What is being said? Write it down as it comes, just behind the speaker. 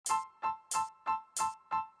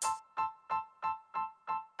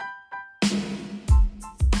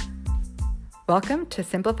Welcome to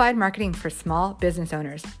Simplified Marketing for Small Business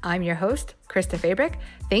Owners. I'm your host, Krista Fabric.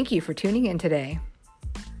 Thank you for tuning in today.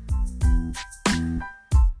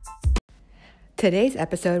 Today's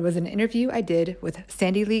episode was an interview I did with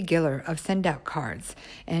Sandy Lee Giller of Send Out Cards.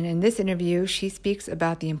 And in this interview, she speaks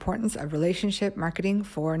about the importance of relationship marketing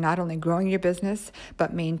for not only growing your business,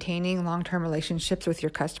 but maintaining long-term relationships with your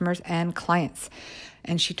customers and clients.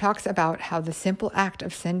 And she talks about how the simple act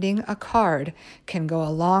of sending a card can go a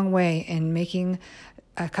long way in making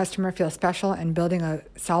a customer feel special and building a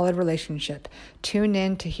solid relationship. Tune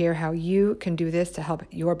in to hear how you can do this to help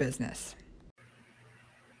your business.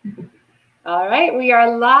 All right, we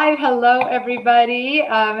are live. Hello, everybody,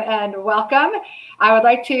 and welcome. I would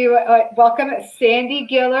like to welcome Sandy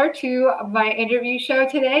Giller to my interview show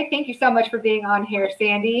today. Thank you so much for being on here,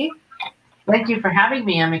 Sandy. Thank you for having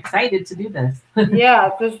me. I'm excited to do this. Yeah,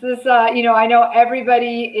 this is, I know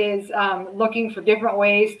everybody is looking for different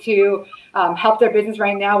ways to help their business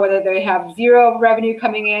right now, whether they have zero revenue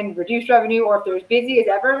coming in, reduced revenue, or if they're as busy as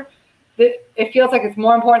ever. It feels like it's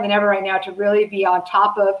more important than ever right now to really be on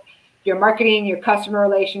top of your marketing, your customer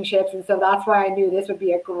relationships. And so that's why I knew this would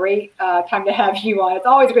be a great time to have you on. It's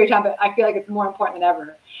always a great time, but I feel like it's more important than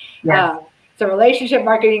ever. Yeah. So relationship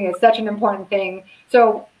marketing is such an important thing.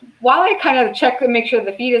 So while I kind of check and make sure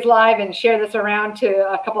the feed is live and share this around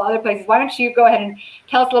to a couple other places, why don't you go ahead and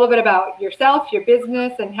tell us a little bit about yourself, your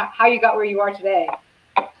business, and how you got where you are today?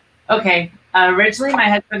 Okay. Originally, my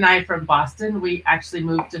husband and I are from Boston. We actually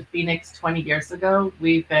moved to Phoenix 20 years ago.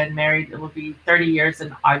 We've been married, it will be 30 years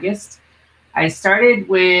in August. I started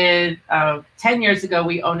with, 10 years ago,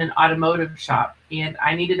 we owned an automotive shop, and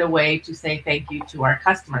I needed a way to say thank you to our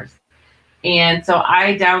customers. And so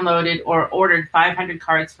I downloaded or ordered 500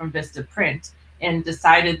 cards from Vistaprint and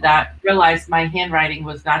realized my handwriting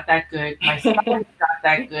was not that good. My spelling was not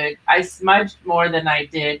that good. I smudged more than I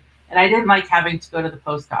did, and I didn't like having to go to the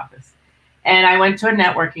post office. And I went to a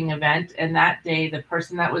networking event, and that day, the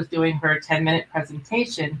person that was doing her 10-minute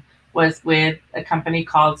presentation was with a company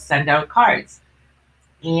called Send Out Cards.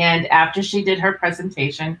 And after she did her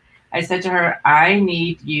presentation, I said to her, I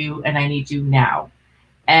need you, and I need you now.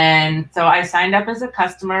 And so I signed up as a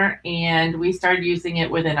customer, and we started using it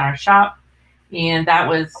within our shop. And that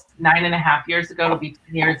was 9.5 years ago. It'll be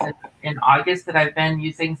 10 years in August that I've been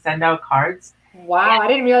using Send Out Cards. Wow, I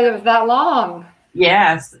didn't realize it was that long.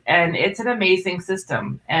 Yes, and it's an amazing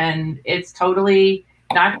system. And it's totally,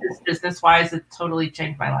 not just business-wise, it's totally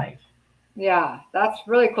changed my life. Yeah, that's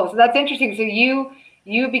really cool. So that's interesting. So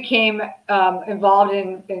you became involved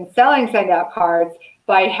in selling Send Out Cards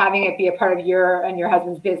by having it be a part of your and your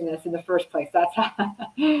husband's business in the first place. That's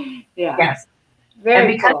yeah. Yes.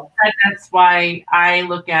 Very cool. That's why I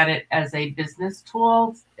look at it as a business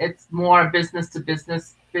tool. It's more business to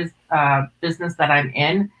business business that I'm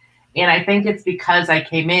in. And I think it's because I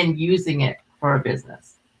came in using it for a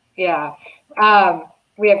business. Yeah.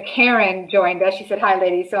 We have Karen joined us. She said, hi,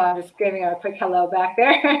 ladies. So I'm just giving her a quick hello back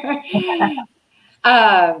there.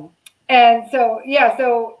 And so, yeah,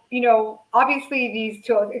 so, obviously these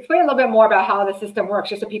tools, explain a little bit more about how the system works,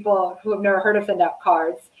 just so people who have never heard of Send Out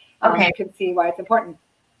Cards can see why it's important.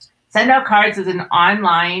 Send Out Cards is an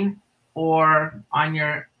online or on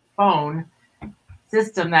your phone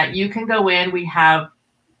system that you can go in. We have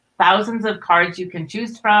thousands of cards you can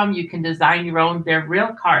choose from. You can design your own. They're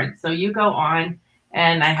real cards. So you go on,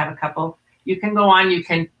 and I have a couple. You can go on, you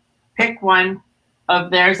can pick one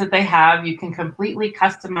of theirs that they have. You can completely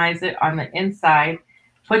customize it on the inside,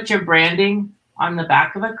 put your branding on the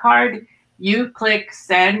back of a card. You click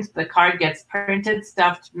send, the card gets printed,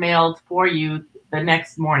 stuffed, mailed for you the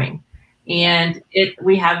next morning. And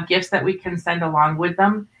we have gifts that we can send along with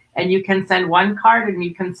them. And you can send one card, and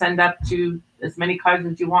you can send up to as many cards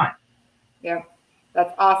as you want. Yeah,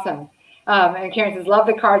 that's awesome. And Karen says, love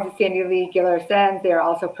the cards that Sandy Lee Giller sends. They are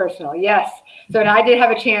also personal. Yes. So and I did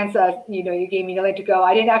have a chance, you gave me the link to go.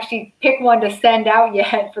 I didn't actually pick one to send out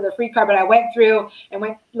yet for the free card, but I went through and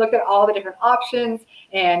looked at all the different options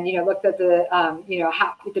and, looked at the,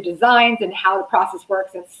 how the designs and how the process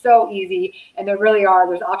works. It's so easy. And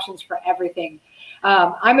there's options for everything.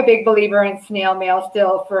 I'm a big believer in snail mail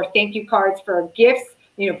still for thank you cards, for gifts,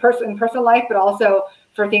 in personal life, but also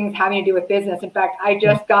for things having to do with business. In fact, I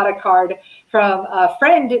just got a card from a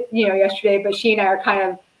friend, yesterday, but she and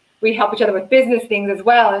I we help each other with business things as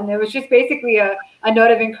well. And it was just basically a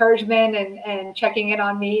note of encouragement and checking in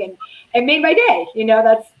on me, and it made my day.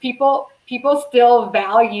 That's people still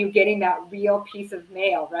value getting that real piece of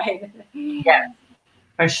mail, right? Yes,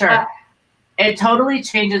 for sure. It totally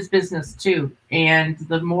changes business too. And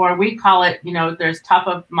the more we call it, there's top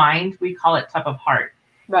of mind, we call it top of heart.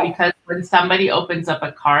 Right. Because when somebody opens up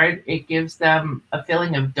a card, it gives them a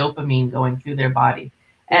feeling of dopamine going through their body.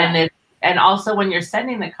 Yeah. And also when you're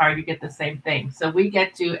sending the card, you get the same thing. So we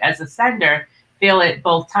get to, as a sender, feel it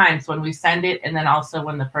both times when we send it, and then also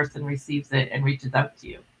when the person receives it and reaches out to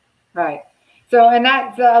you. Right. So, and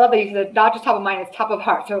that's, I love that you said not just top of mind, it's top of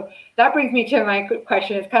heart. So that brings me to my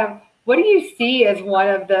question is kind of, what do you see as one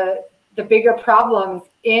of the bigger problems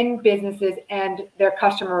in businesses and their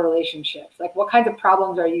customer relationships? Like what kinds of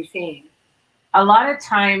problems are you seeing? A lot of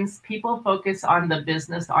times people focus on the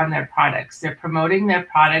business, on their products. They're promoting their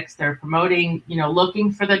products. They're promoting,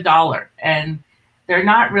 looking for the dollar. And they're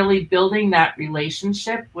not really building that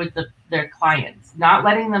relationship with their clients, not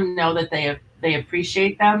letting them know that they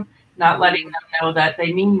appreciate them, not letting them know that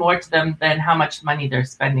they mean more to them than how much money they're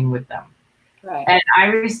spending with them. Right. And I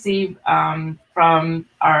receive from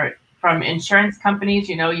insurance companies,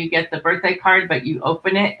 you get the birthday card, but you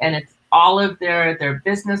open it and it's all of their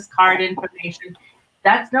business card information.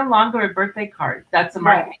 That's no longer a birthday card. That's a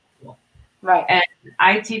marketing tool. Right. And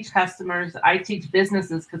I teach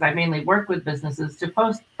businesses, because I mainly work with businesses, to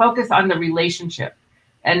focus on the relationship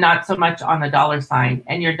and not so much on the dollar sign.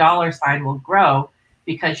 And your dollar sign will grow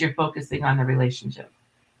because you're focusing on the relationship.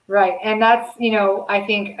 Right. And that's, I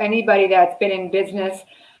think anybody that's been in business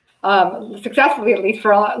successfully, at least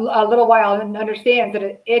for a little while, and understands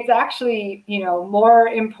that it's actually, more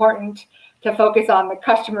important to focus on the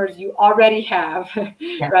customers you already have,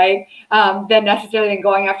 yeah. Right? Than necessarily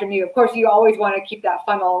going after new. Of course, you always want to keep that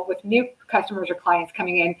funnel with new customers or clients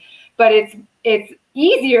coming in, but it's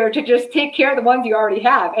easier to just take care of the ones you already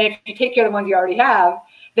have. And if you take care of the ones you already have,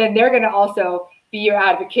 then they're going to also be your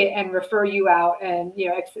advocate and refer you out, and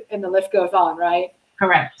and the list goes on, right?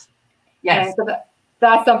 Correct. Yes. And so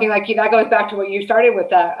that's something like that goes back to what you started with.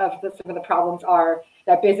 Some of the problems are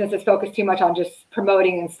that business is focused too much on just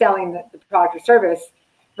promoting and selling the product or service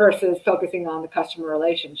versus focusing on the customer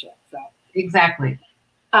relationship. So exactly.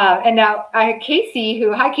 And now I had Casey,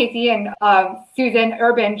 hi Casey, and Susan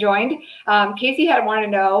Urban joined. Casey had wanted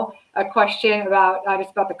to know a question about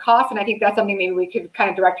just about the cost, and I think that's something maybe we could kind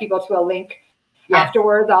of direct people to a link. Yes.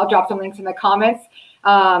 Afterwards. I'll drop some links in the comments.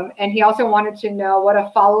 And he also wanted to know what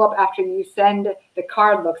a follow-up after you send the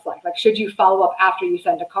card looks like. Like, should you follow up after you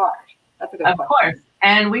send a card? That's a good question. Of course.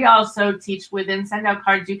 And we also teach within send out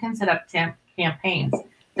cards, you can set up campaigns.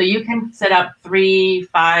 So you can set up 3,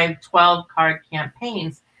 5, 12 card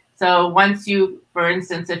campaigns. So once for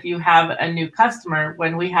instance, if you have a new customer,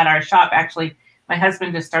 when we had our shop, actually, my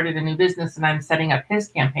husband just started a new business and I'm setting up his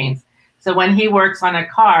campaigns. So when he works on a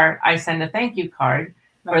car, I send a thank you card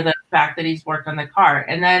for the fact that he's worked on the car.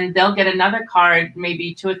 And then they'll get another card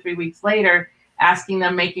maybe 2 or 3 weeks later, asking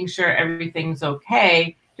them, making sure everything's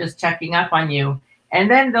okay, just checking up on you.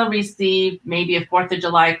 And then they'll receive maybe a 4th of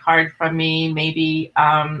July card from me, maybe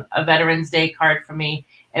a Veterans Day card from me.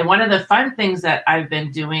 And one of the fun things that I've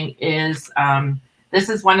been doing is, this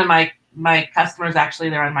is one of my customers,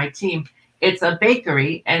 actually, they're on my team. It's a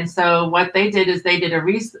bakery. And so what they did is they did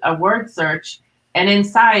a word search, and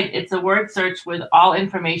inside it's a word search with all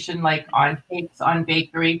information like on cakes, on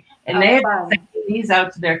bakery. And they have sent these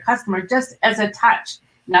out to their customer just as a touch,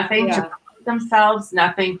 nothing to promote themselves,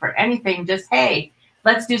 nothing for anything, just, hey,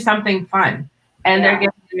 let's do something fun. And they're getting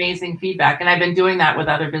amazing feedback. And I've been doing that with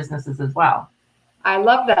other businesses as well. I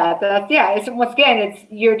love that. It's once again,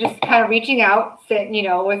 you're just kind of reaching out, saying,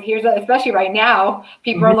 especially right now,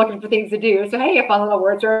 people are looking for things to do. So, hey, a fun little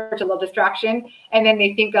word search, a little distraction, and then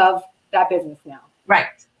they think of that business now. Right.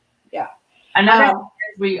 Yeah. Another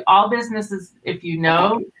thing is all businesses, if you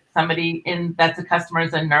know somebody that's a customer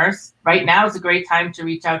is a nurse, right now is a great time to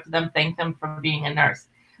reach out to them, thank them for being a nurse.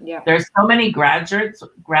 Yeah. There's so many graduates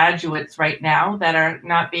right now that are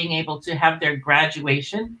not being able to have their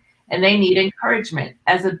graduation. And they need encouragement.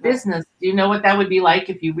 As a business, do you know what that would be like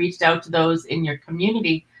if you reached out to those in your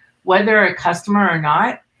community, whether a customer or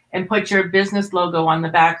not, and put your business logo on the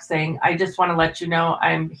back saying, I just want to let you know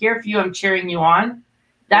I'm here for you, I'm cheering you on.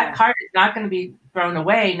 That card is not going to be thrown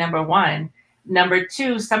away, number one. Number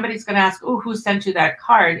two, somebody's going to ask, who sent you that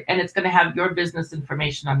card? And it's going to have your business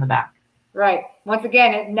information on the back. Right. Once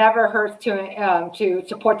again, it never hurts to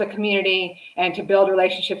support the community and to build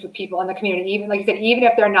relationships with people in the community. Even like you said, even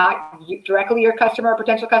if they're not directly your customer or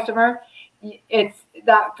potential customer, it's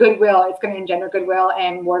that goodwill. It's going to engender goodwill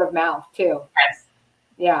and word of mouth too. Yes.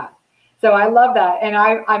 Yeah. So I love that. And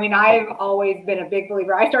I mean, I've always been a big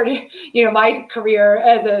believer. I started, my career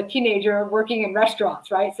as a teenager working in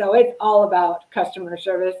restaurants, right? So it's all about customer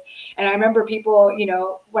service. And I remember people,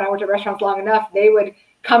 when I worked at restaurants long enough, they would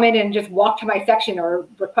come in and just walk to my section or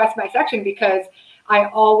request my section because I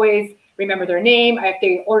always remember their name. If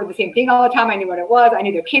they ordered the same thing all the time, I knew what it was. I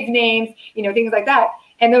knew their kids' names, things like that.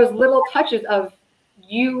 And those little touches of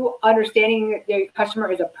you understanding that your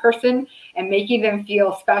customer is a person and making them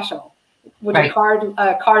feel special, which a card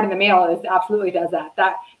in the mail absolutely does that.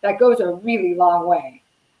 That goes a really long way.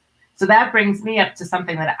 So that brings me up to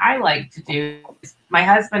something that I like to do. My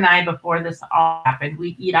husband and I, before this all happened,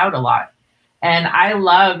 we eat out a lot. And I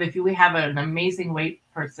love, if we have an amazing wait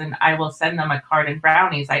person, I will send them a card and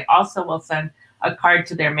brownies. I also will send a card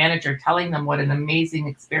to their manager telling them what an amazing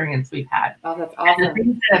experience we've had. Oh, that's awesome. And the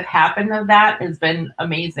things that have happened of that has been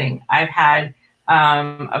amazing. I've had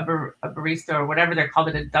a barista or whatever they're called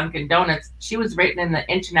at Dunkin' Donuts. She was written in the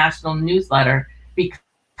international newsletter because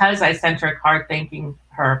I sent her a card thanking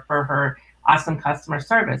her for her awesome customer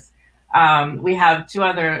service. We have two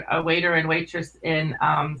other, a waiter and waitress in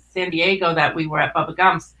San Diego that we were at Bubba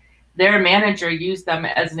Gump's. Their manager used them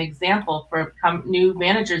as an example for new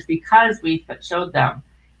managers because we showed them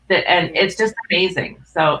that, and it's just amazing.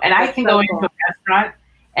 So, and I can go into a restaurant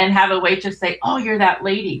and have a waitress say, "Oh, you're that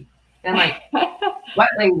lady." And I'm like, "What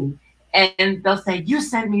lady?" And they'll say, "You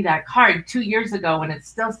sent me that card 2 years ago and it's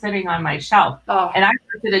still sitting on my shelf." Oh. And I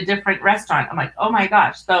worked at a different restaurant. I'm like, "Oh my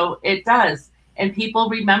gosh." So it does. And people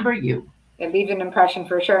remember you. It leaves an impression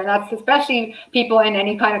for sure. And that's especially people in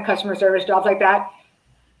any kind of customer service jobs like that.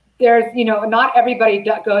 There's, not everybody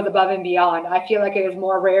goes above and beyond. I feel like it is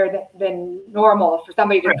more rare than normal for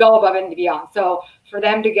somebody to go above and beyond. So for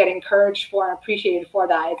them to get encouraged for and appreciated for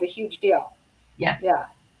that is a huge deal. Yeah. Yeah.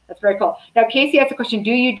 That's very cool. Now, Casey has a question.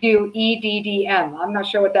 Do you do EDDM? I'm not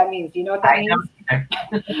sure what that means. Do you know what that means?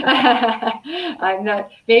 I'm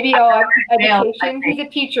not. Maybe education. He's a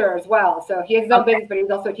teacher as well. So he has his own business, but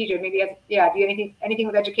he's also a teacher. Maybe do you anything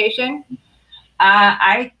with education?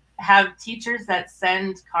 I have teachers that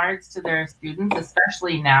send cards to their students,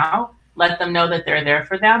 especially now, let them know that they're there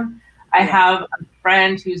for them. I have a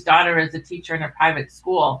friend whose daughter is a teacher in a private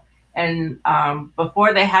school. And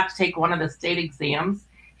before they have to take one of the state exams,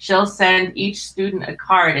 she'll send each student a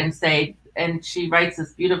card and say, and she writes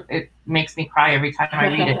this beautiful, it makes me cry every time I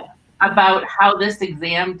read it, about how this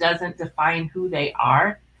exam doesn't define who they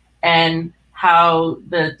are and how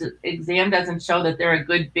the exam doesn't show that they're a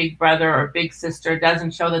good big brother or big sister,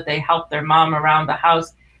 doesn't show that they help their mom around the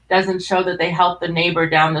house, doesn't show that they help the neighbor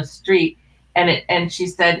down the street. And she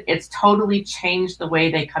said, it's totally changed the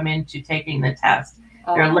way they come into taking the test.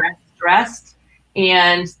 They're less stressed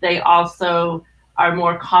and they also are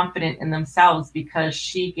more confident in themselves because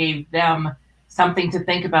she gave them something to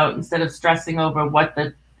think about instead of stressing over what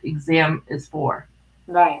the exam is for.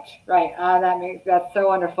 Right. That's so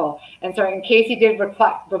wonderful. And sorry, and Casey did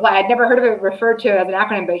reply. I'd never heard of it referred to as an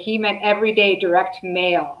acronym, but he meant everyday direct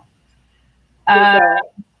mail.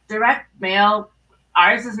 Direct mail.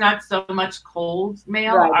 Ours is not so much cold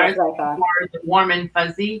mail. Right, ours is more warm and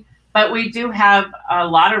fuzzy. But we do have a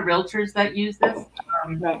lot of realtors that use this.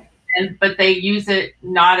 But they use it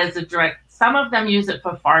not as a direct. Some of them use it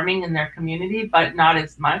for farming in their community, but not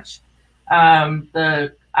as much.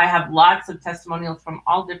 I have lots of testimonials from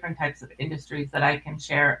all different types of industries that I can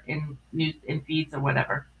share in feeds or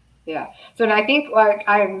whatever. Yeah. So I think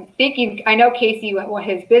I know Casey, what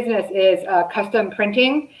his business is custom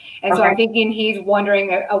printing. And so I'm thinking he's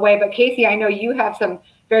wondering a way, but Casey, I know you have some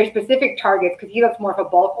very specific targets because he looks more of a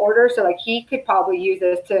bulk order. So like he could probably use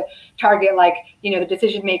this to target the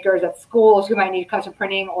decision makers at schools who might need custom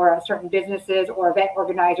printing or certain businesses or event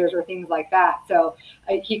organizers or things like that. So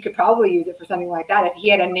he could probably use it for something like that if he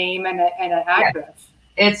had a name and an address.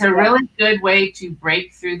 It's a really good way to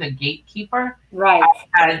break through the gatekeeper. Right.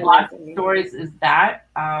 I've had lots of stories is that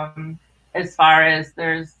as far as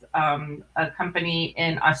there's a company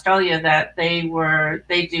in Australia that they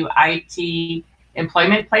do IT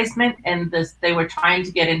employment placement, and they were trying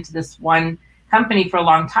to get into this one company for a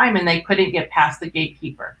long time and they couldn't get past the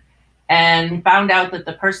gatekeeper and found out that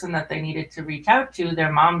the person that they needed to reach out to,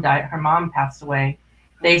 their mom died, her mom passed away.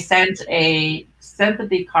 They sent a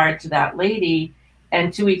sympathy card to that lady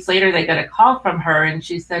and 2 weeks later they got a call from her and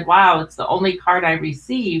she said, "Wow, it's the only card I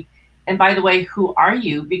received. And by the way, who are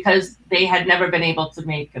you?" Because they had never been able to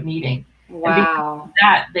make a meeting. Wow. And because of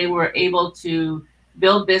that, they were able to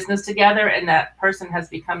build business together, and that person has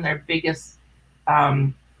become their biggest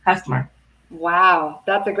customer. Wow,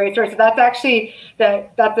 that's a great story. So that's actually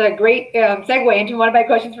that's a great segue into one of my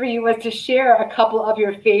questions for you was to share a couple of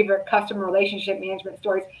your favorite customer relationship management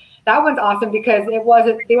stories. That one's awesome because they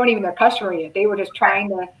weren't even their customer yet. They were just trying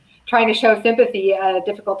to show sympathy at a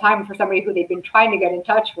difficult time for somebody who they've been trying to get in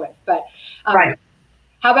touch with. But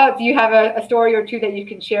how about, do you have a story or two that you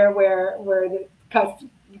can share where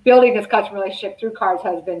building this customer relationship through cards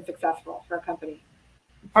has been successful for a company?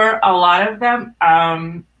 For a lot of them,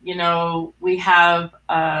 you know, we have,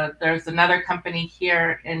 there's another company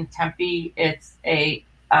here in Tempe. It's a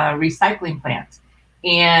recycling plant.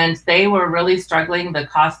 And they were really struggling. The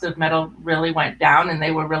cost of metal really went down, and they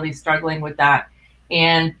were really struggling with that.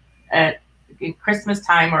 And at Christmas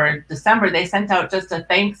time or December, they sent out just a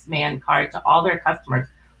thanks man card to all their customers.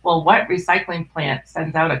 Well, what recycling plant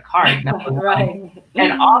sends out a card? No, Right.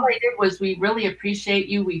 And all they did was, we really appreciate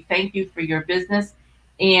you. We thank you for your business.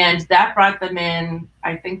 And that brought them in,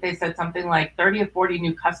 I think they said something like 30 or 40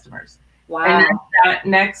 new customers. Wow. And then that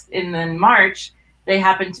next, in then March, they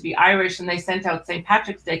happened to be Irish, and they sent out St.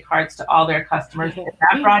 Patrick's Day cards to all their customers. And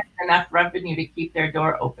that brought in enough revenue to keep their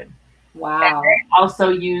door open. Wow. And they also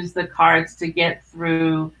use the cards to get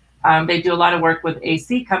through. They do a lot of work with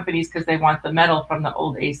AC companies because they want the metal from the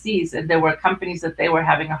old ACs. And there were companies that they were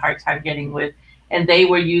having a hard time getting with, and they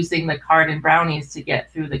were using the card and brownies to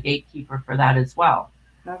get through the gatekeeper for that as well.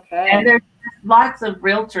 Okay. And there's lots of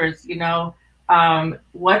realtors, you know,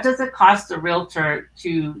 what does it cost a realtor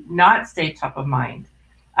to not stay top of mind?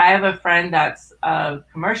 I have a friend that's a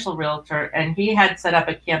commercial realtor, and he had set up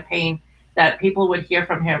a campaign that people would hear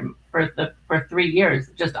from him for 3 years,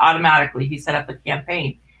 just automatically. He set up a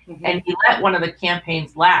campaign, and he let one of the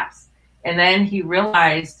campaigns lapse. And then he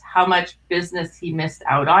realized how much business he missed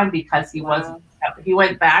out on because he wasn't, he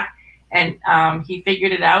went back and he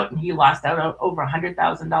figured it out, and he lost out over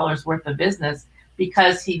 $100,000 worth of business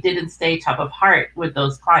because he didn't stay top of heart with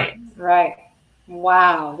those clients. Right.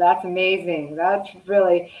 Wow, that's amazing. That's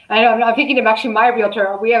really, I'm thinking of actually my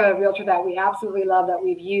realtor. We have a realtor that we absolutely love that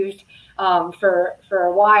we've used for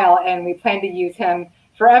a while, and we plan to use him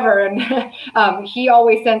forever. And he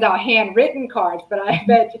always sends out handwritten cards, but I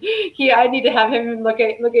bet I need to have him look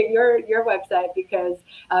at your website, because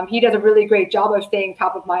he does a really great job of staying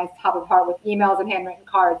top of mind, top of heart with emails and handwritten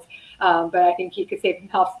cards. But I think he could save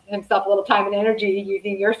himself a little time and energy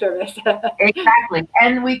using your service. Exactly.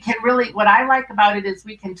 And we can really, what I like about it is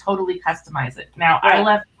we can totally customize it. Now, I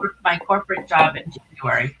left my corporate job in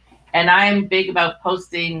January, and I'm big about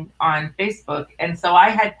posting on Facebook. And so I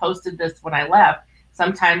had posted this when I left.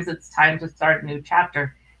 Sometimes it's time to start a new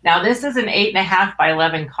chapter. Now, this is an 8.5 by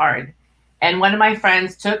 11 card. And one of my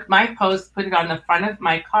friends took my post, put it on the front of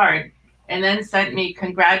my card, and then sent me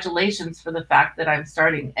congratulations for the fact that I'm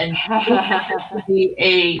starting. And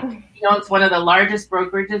it's one of the largest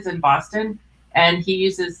brokerages in Boston, and he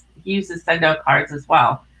uses send out cards as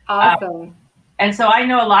well. Awesome. And so I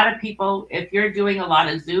know a lot of people, if you're doing a lot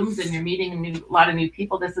of Zooms and you're meeting a lot of new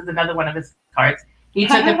people, this is another one of his cards. He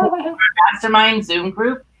took it from our mastermind Zoom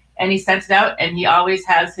group, and he sent it out, and he always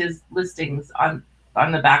has his listings on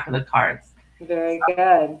the back of the cards. Very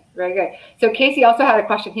good. Very good. So Casey also had a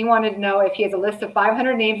question. He wanted to know if he has a list of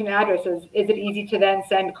 500 names and addresses, is it easy to then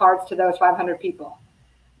send cards to those 500 people?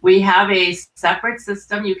 We have a separate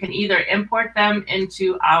system. You can either import them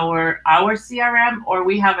into our CRM, or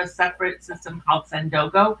we have a separate system called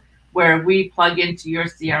Sendogo, where we plug into your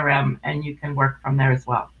CRM and you can work from there as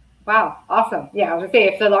well. Wow. Awesome. Yeah. I was gonna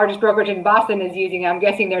say, if the largest brokerage in Boston is using it, I'm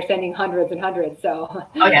guessing they're sending hundreds and hundreds. So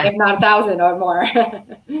if not 1,000 or more.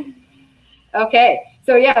 Okay.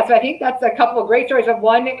 So I think that's a couple of great stories of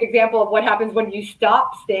one example of what happens when you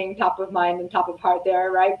stop staying top of mind and top of heart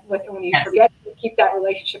there, right? When you forget to keep that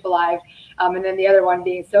relationship alive. And then the other one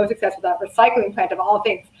being so successful, that recycling plant of all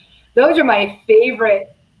things. Those are my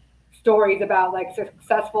favorite stories about like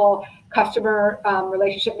successful customer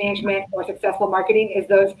relationship management or successful marketing, is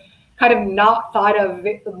those kind of not thought of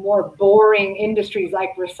the more boring industries like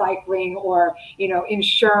recycling or,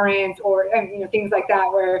 insurance or, things like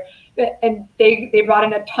that, where, and they brought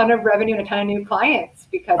in a ton of revenue and a ton of new clients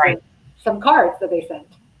because of some cards that they sent.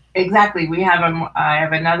 Exactly. I have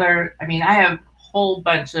a whole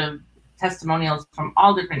bunch of testimonials from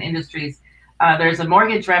all different industries. There's a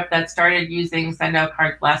mortgage rep that started using Send Out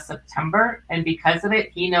cards last September, and because of it,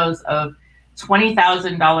 he knows of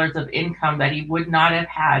 $20,000 of income that he would not have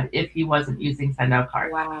had if he wasn't using Send Out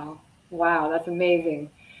cards. Wow, that's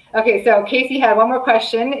amazing. Okay, so Casey had one more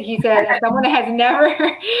question. He said, if someone has never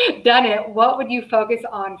done it, what would you focus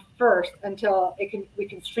on first until we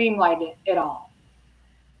can streamline it all?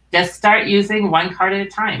 Just start using one card at a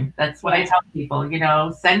time. That's what I tell people.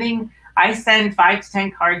 I send 5 to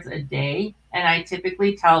 10 cards a day, and I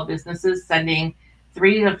typically tell businesses sending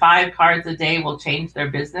 3 to 5 cards a day will change their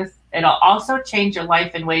business. It'll also change your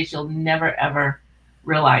life in ways you'll never, ever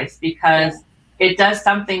realize, because it does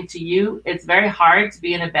something to you. It's very hard to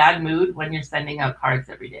be in a bad mood when you're sending out cards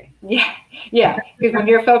every day. Yeah. Because when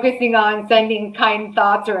you're focusing on sending kind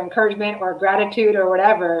thoughts or encouragement or gratitude or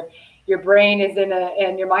whatever, your brain is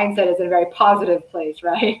and your mindset is in a very positive place,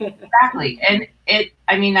 right? Exactly. And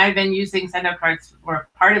I've been using Sendo cards for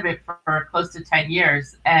part of it for close to 10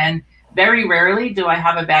 years. And very rarely do I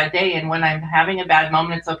have a bad day. And when I'm having a bad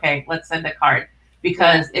moment, it's okay, let's send a card,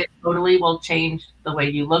 because it totally will change the way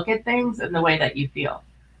you look at things and the way that you feel.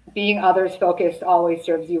 Being others focused always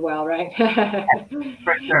serves you well, right?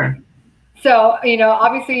 For sure. So,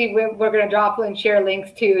 obviously we're going to drop and share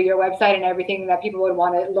links to your website and everything that people would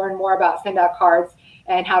want to learn more about Send Out Cards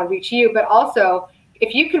and how to reach you. But also,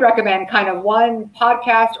 if you could recommend kind of one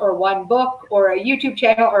podcast or one book or a YouTube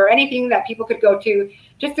channel or anything that people could go to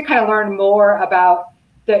just to kind of learn more about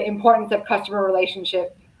the importance of customer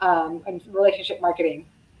relationship and relationship marketing.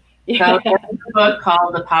 So there's a book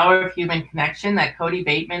called The Power of Human Connection that Cody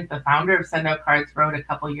Bateman, the founder of Send Out Cards, wrote a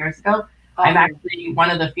couple years ago. I'm actually, one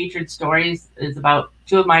of the featured stories is about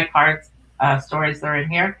 2 of my cards, stories that are in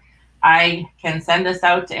here. I can send this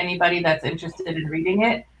out to anybody that's interested in reading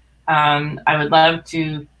it. I would love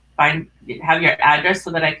to have your address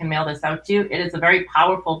so that I can mail this out to you. It is a very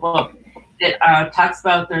powerful book. It talks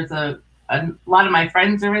about, there's a lot of my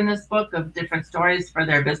friends are in this book of different stories for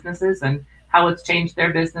their businesses and how it's changed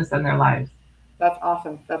their business and their lives. That's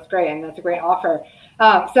awesome. That's great. And that's a great offer.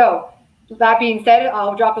 So that being said,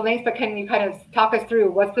 I'll drop the links, but can you kind of talk us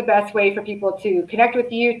through what's the best way for people to connect with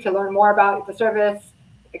you, to learn more about the service,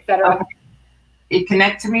 etc.? Okay.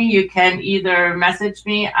 Connect to me. You can either message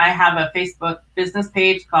me. I have a Facebook business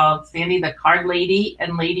page called Sandy the Card Lady,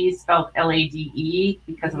 and lady spelled Lade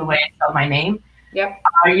because of the way I spell my name. Yep.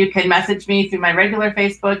 Or you can message me through my regular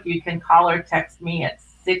Facebook. You can call or text me at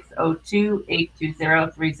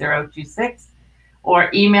 602-820-3026.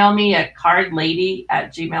 Or email me at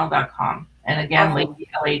cardlady@gmail.com. And again, awesome.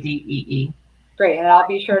 Lady, Ladee. Great. And I'll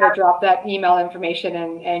be sure to drop that email information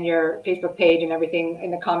and your Facebook page and everything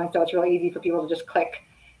in the comments, so it's really easy for people to just click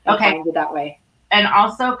and find you that way. And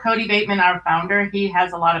also, Cody Bateman, our founder, he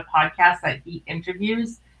has a lot of podcasts that he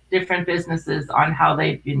interviews different businesses on how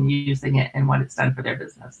they've been using it and what it's done for their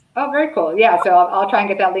business. Oh, very cool. Yeah, so I'll try and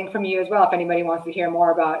get that link from you as well if anybody wants to hear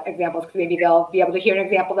more about examples, because maybe they'll be able to hear an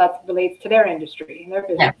example that relates to their industry and their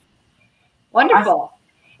business. Yeah. Wonderful. Awesome.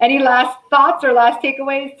 Any last thoughts or last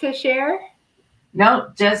takeaways to share?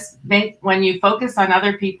 No, just when you focus on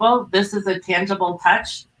other people, this is a tangible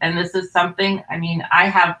touch. And this is something, I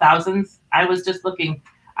have thousands. I was just looking.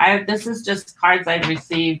 This is just cards I've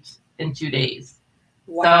received in 2 days.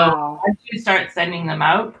 Wow. So once you start sending them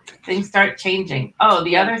out, things start changing. Oh,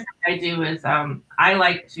 the other thing I do is I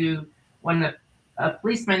like to, when a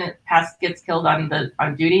policeman gets killed on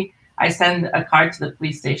duty, I send a card to the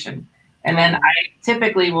police station. And then I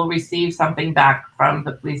typically will receive something back from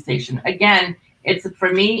the police station. Again,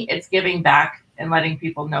 for me, it's giving back and letting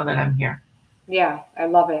people know that I'm here. Yeah, I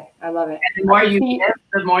love it. And the more you give,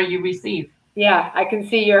 the more you receive. Yeah, I can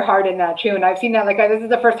see your heart in that too. And I've seen that, this is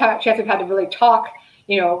the first chance we've had to really talk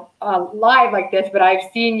live like this, but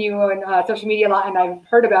I've seen you on social media a lot, and I've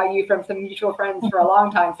heard about you from some mutual friends for a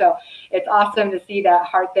long time. So it's awesome to see that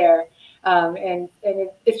heart there. And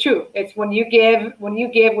it's true. It's when you give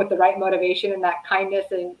with the right motivation and that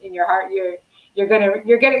kindness in your heart, you're gonna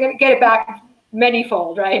get it back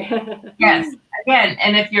manyfold, right? Yes. Again,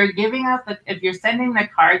 and if you're if you're sending the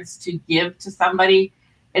cards to give to somebody,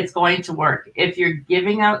 it's going to work. If you're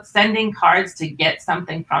sending cards to get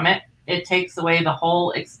something from it, it takes away the whole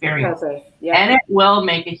experience. Yeah. And it will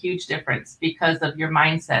make a huge difference because of your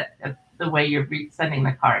mindset, of the way you're sending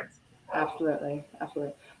the cards. Absolutely.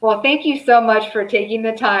 Well, thank you so much for taking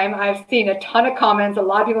the time. I've seen a ton of comments, a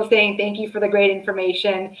lot of people saying thank you for the great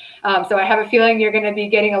information. So I have a feeling you're going to be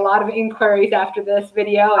getting a lot of inquiries after this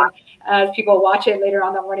video, and as people watch it later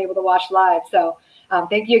on that weren't able to watch live. So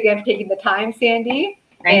thank you again for taking the time, Sandy.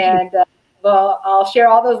 Thank you. Well, I'll share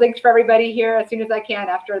all those links for everybody here as soon as I can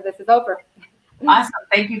after this is over. Awesome.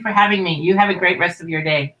 Thank you for having me. You have a great rest of your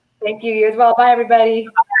day. Thank you. You as well. Bye, everybody.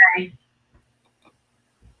 Bye.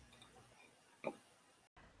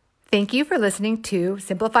 Thank you for listening to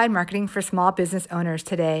Simplified Marketing for Small Business Owners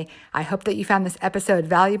today. I hope that you found this episode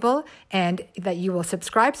valuable and that you will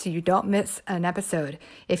subscribe so you don't miss an episode.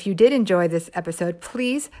 If you did enjoy this episode,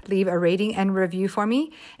 please leave a rating and review for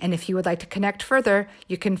me. And if you would like to connect further,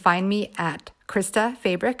 you can find me at Krista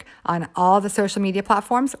Fabric on all the social media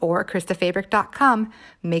platforms or KristaFabric.com.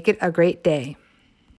 Make it a great day.